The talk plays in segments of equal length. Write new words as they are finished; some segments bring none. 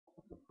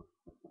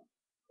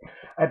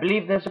I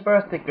believe there's a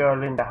birthday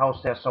girl in the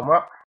house there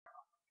somewhere.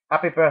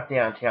 Happy birthday,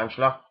 Auntie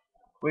Angela.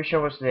 Wish I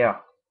was there,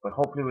 but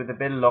hopefully with a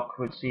bit of luck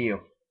we'll see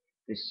you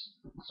this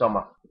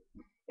summer.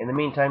 In the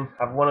meantime,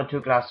 have one or two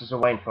glasses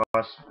of wine for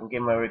us and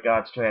give my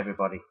regards to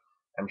everybody.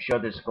 I'm sure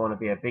there's going to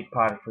be a big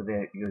party for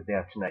you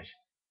there tonight.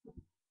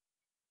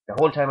 The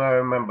whole time I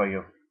remember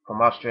you,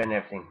 from Austria and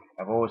everything,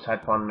 I've always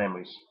had fond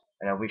memories,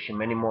 and I wish you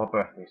many more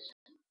birthdays.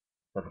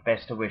 So the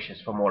best of wishes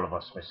from all of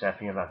us, myself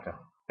and Yolanta.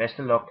 Best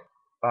of luck.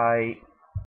 Bye.